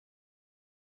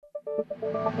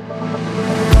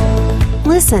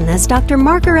Listen as Dr.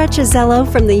 Margaret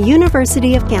Gisello from the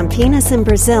University of Campinas in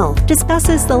Brazil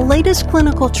discusses the latest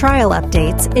clinical trial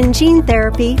updates in gene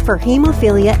therapy for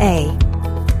hemophilia A.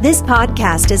 This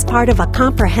podcast is part of a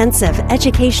comprehensive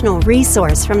educational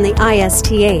resource from the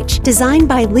ISTH designed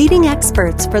by leading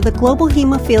experts for the global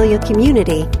hemophilia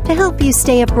community to help you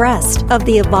stay abreast of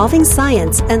the evolving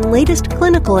science and latest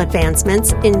clinical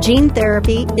advancements in gene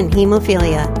therapy in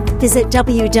hemophilia. Visit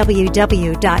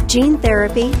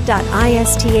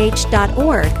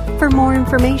www.genetherapy.isth.org for more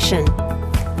information.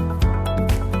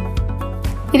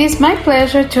 It is my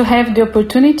pleasure to have the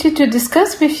opportunity to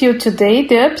discuss with you today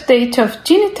the update of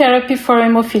gene therapy for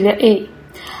hemophilia A.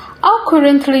 All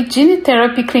currently gene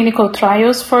therapy clinical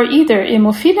trials for either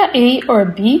hemophilia A or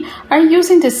B are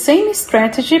using the same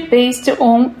strategy based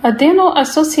on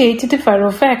adeno-associated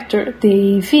viral vector, the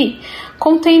AAV,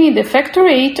 containing the factor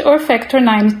VIII or factor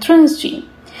IX transgene.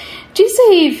 These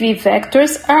AAV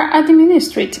vectors are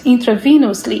administered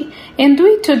intravenously, and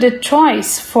due to the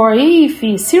choice for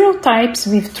AAV serotypes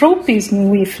with tropism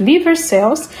with liver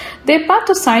cells, the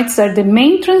hepatocytes are the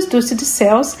main transduced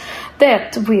cells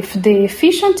that, with the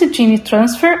efficient gene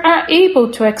transfer, are able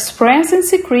to express and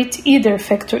secrete either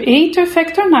factor VIII or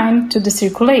factor IX to the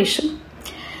circulation.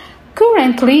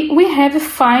 Currently, we have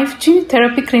 5 gene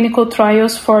therapy clinical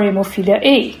trials for hemophilia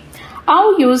A,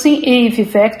 all using AAV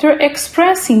vector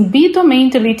expressing B-domain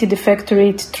deleted factor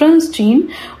VIII transgene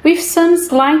with some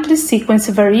slightly sequence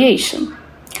variation.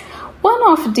 One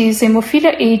of these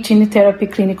hemophilia A gene therapy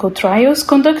clinical trials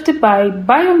conducted by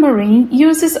BioMarin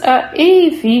uses a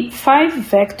AAV5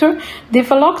 vector, the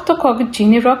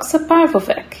Veloctocogene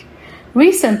roxaparvovec.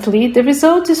 Recently, the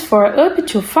results for up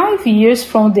to 5 years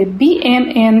from the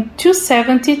BMN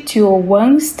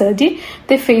 270-201 study,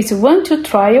 the phase 1-2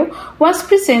 trial, was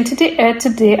presented at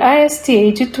the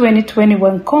ISTH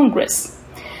 2021 Congress.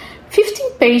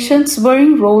 15 patients were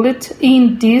enrolled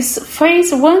in this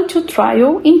phase 1-2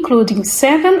 trial, including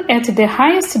 7 at the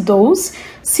highest dose,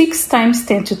 6 ×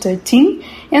 10^13,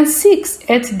 and 6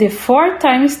 at the 4 ×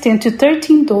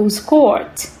 10^13 dose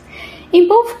cohort. In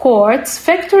both cohorts,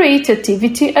 factor VIII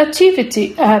activity achieved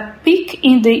a peak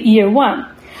in the year 1,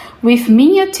 with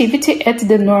mean activity at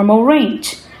the normal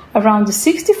range, around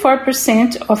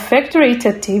 64% of factor VIII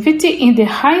activity in the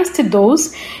highest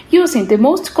dose using the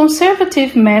most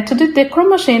conservative method, the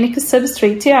chromogenic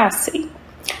substrate assay.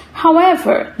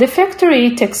 However, the factor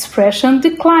VIII expression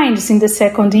declines in the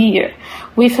second year,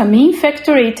 with a mean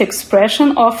factor VIII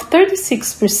expression of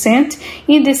 36%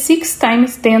 in the 6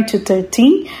 ×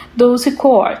 10^13 dose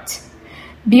cohort.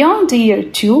 Beyond year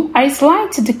 2, a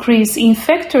slight decrease in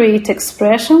factor VIII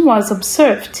expression was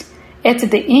observed. At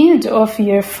the end of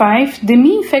year 5, the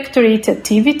mean factor VIII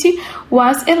activity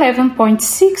was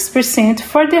 11.6%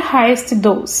 for the highest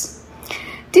dose.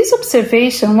 This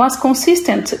observation was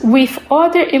consistent with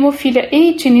other hemophilia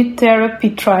A gene therapy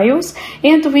trials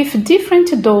and with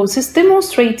different doses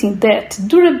demonstrating that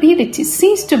durability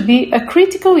seems to be a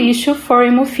critical issue for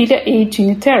hemophilia A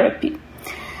gene therapy.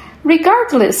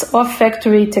 Regardless of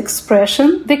factor VIII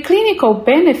expression, the clinical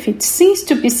benefit seems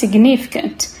to be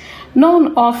significant.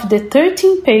 None of the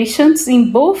 13 patients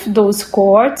in both those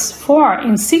cohorts, 4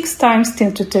 and 6 ×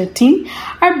 10^13,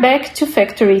 are back to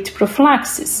factor VIII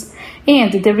prophylaxis,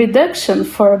 and the reduction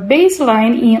for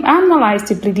baseline in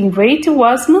annualized bleeding rate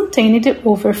was maintained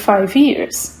over 5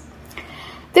 years.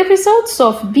 The results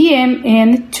of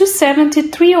BMN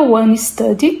 270-301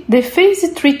 study, the phase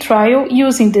 3 trial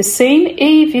using the same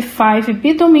AAV5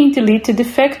 B-domain deleted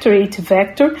factor VIII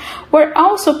vector, were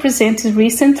also presented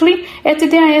recently at the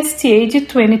ISTH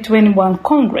 2021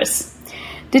 Congress.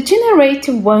 The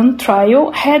GENERATE-1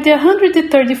 trial had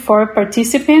 134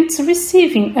 participants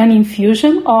receiving an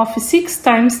infusion of 6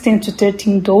 ×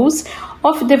 10^13 dose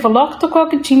of the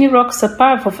Veloctocogene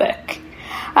roxaparvovec.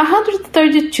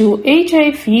 132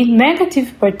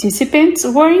 HIV-negative participants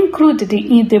were included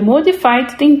in the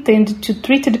modified intended to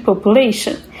treated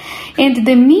population, and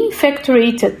the mean factor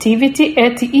VIII activity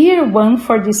at year 1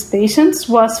 for these patients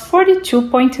was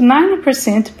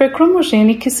 42.9% per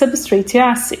chromogenic substrate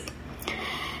assay.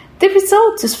 The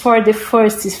results for the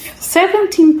first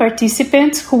 17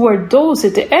 participants who were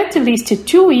dosed at least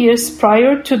 2 years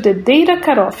prior to the data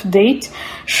cutoff date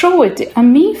showed a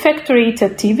mean factor VIII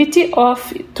activity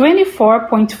of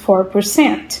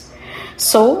 24.4%.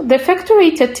 So, the factor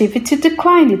VIII activity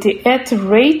declined at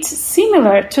rates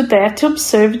similar to that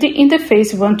observed in the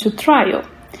phase 1-2 trial.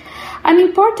 An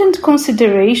important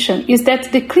consideration is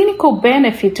that the clinical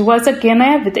benefit was again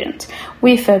evident,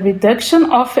 with a reduction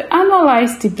of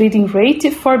annualized bleeding rate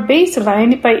for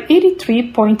baseline by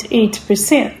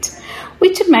 83.8%,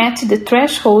 which met the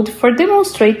threshold for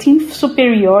demonstrating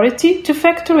superiority to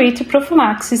factor VIII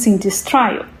prophylaxis in this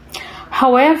trial.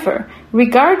 However,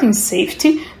 regarding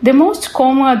safety, the most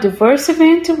common adverse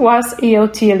event was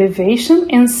ALT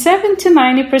elevation, and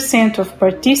 79% of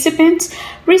participants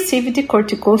received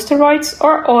corticosteroids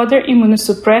or other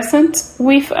immunosuppressants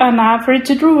with an average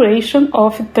duration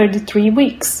of 33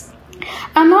 weeks.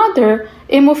 Another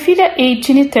hemophilia A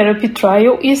gene therapy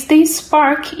trial is the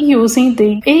SPARK using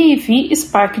the AAV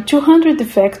SPARK 200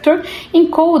 vector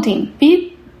encoding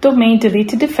B-domain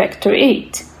deleted factor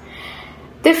VIII.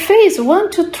 The phase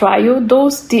 1-2 trial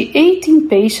dosed the 18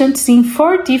 patients in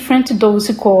 4 different dose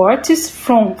cohorts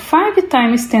from 5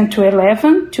 times 10 to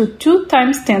 11 to 2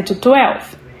 times 10 to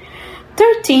 12.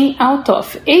 13 out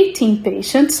of 18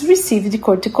 patients received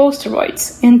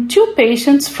corticosteroids, and 2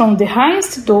 patients from the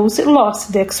highest dose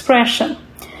lost the expression.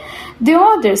 The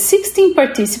other 16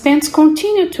 participants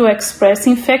continued to express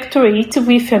factor VIII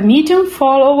with a median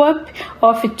follow-up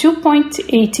of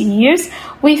 2.8 years,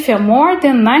 with a more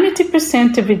than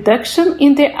 90% reduction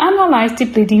in the annualized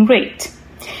bleeding rate.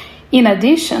 In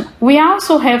addition, we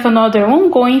also have another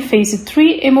ongoing phase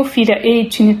 3 hemophilia A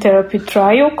gene therapy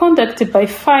trial conducted by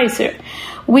Pfizer,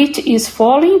 which is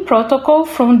following protocol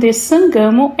from the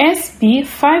Sangamo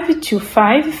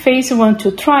SB525 phase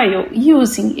 1-2 trial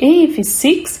using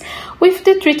AAV6 with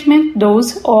the treatment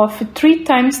dose of 3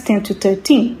 times 10 to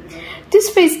 13. This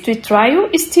phase 3 trial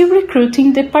is still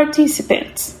recruiting the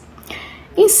participants.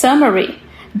 In summary,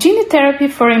 gene therapy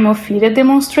for hemophilia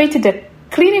demonstrated a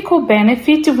clinical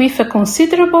benefit with a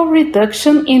considerable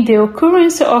reduction in the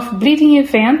occurrence of bleeding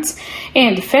events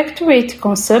and factor VIII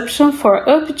consumption for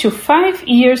up to 5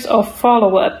 years of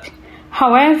follow-up.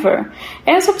 However,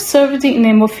 as observed in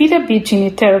hemophilia B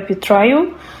gene therapy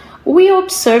trial, we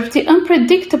observed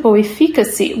unpredictable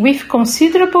efficacy with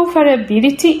considerable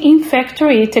variability in factor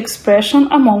VIII expression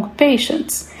among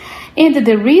patients, and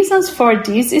the reasons for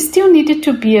this still needed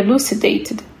to be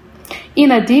elucidated.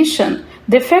 In addition,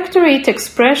 the factor VIII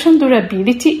expression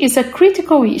durability is a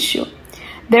critical issue.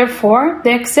 Therefore,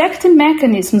 the exact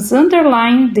mechanisms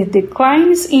underlying the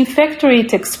declines in factor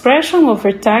VIII expression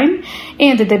over time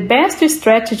and the best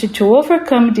strategy to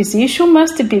overcome this issue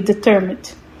must be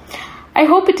determined. I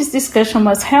hope this discussion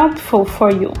was helpful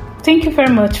for you. Thank you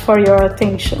very much for your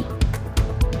attention.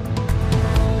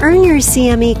 Earn your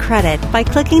CME credit by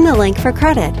clicking the link for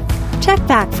credit. Check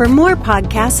back for more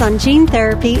podcasts on gene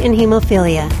therapy in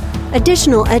hemophilia.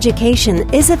 Additional education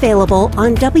is available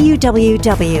on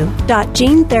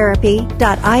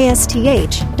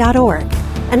www.genetherapy.isth.org,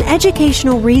 an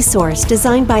educational resource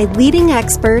designed by leading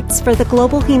experts for the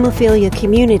global hemophilia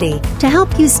community to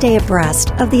help you stay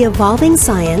abreast of the evolving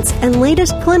science and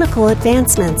latest clinical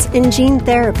advancements in gene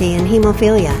therapy in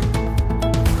hemophilia.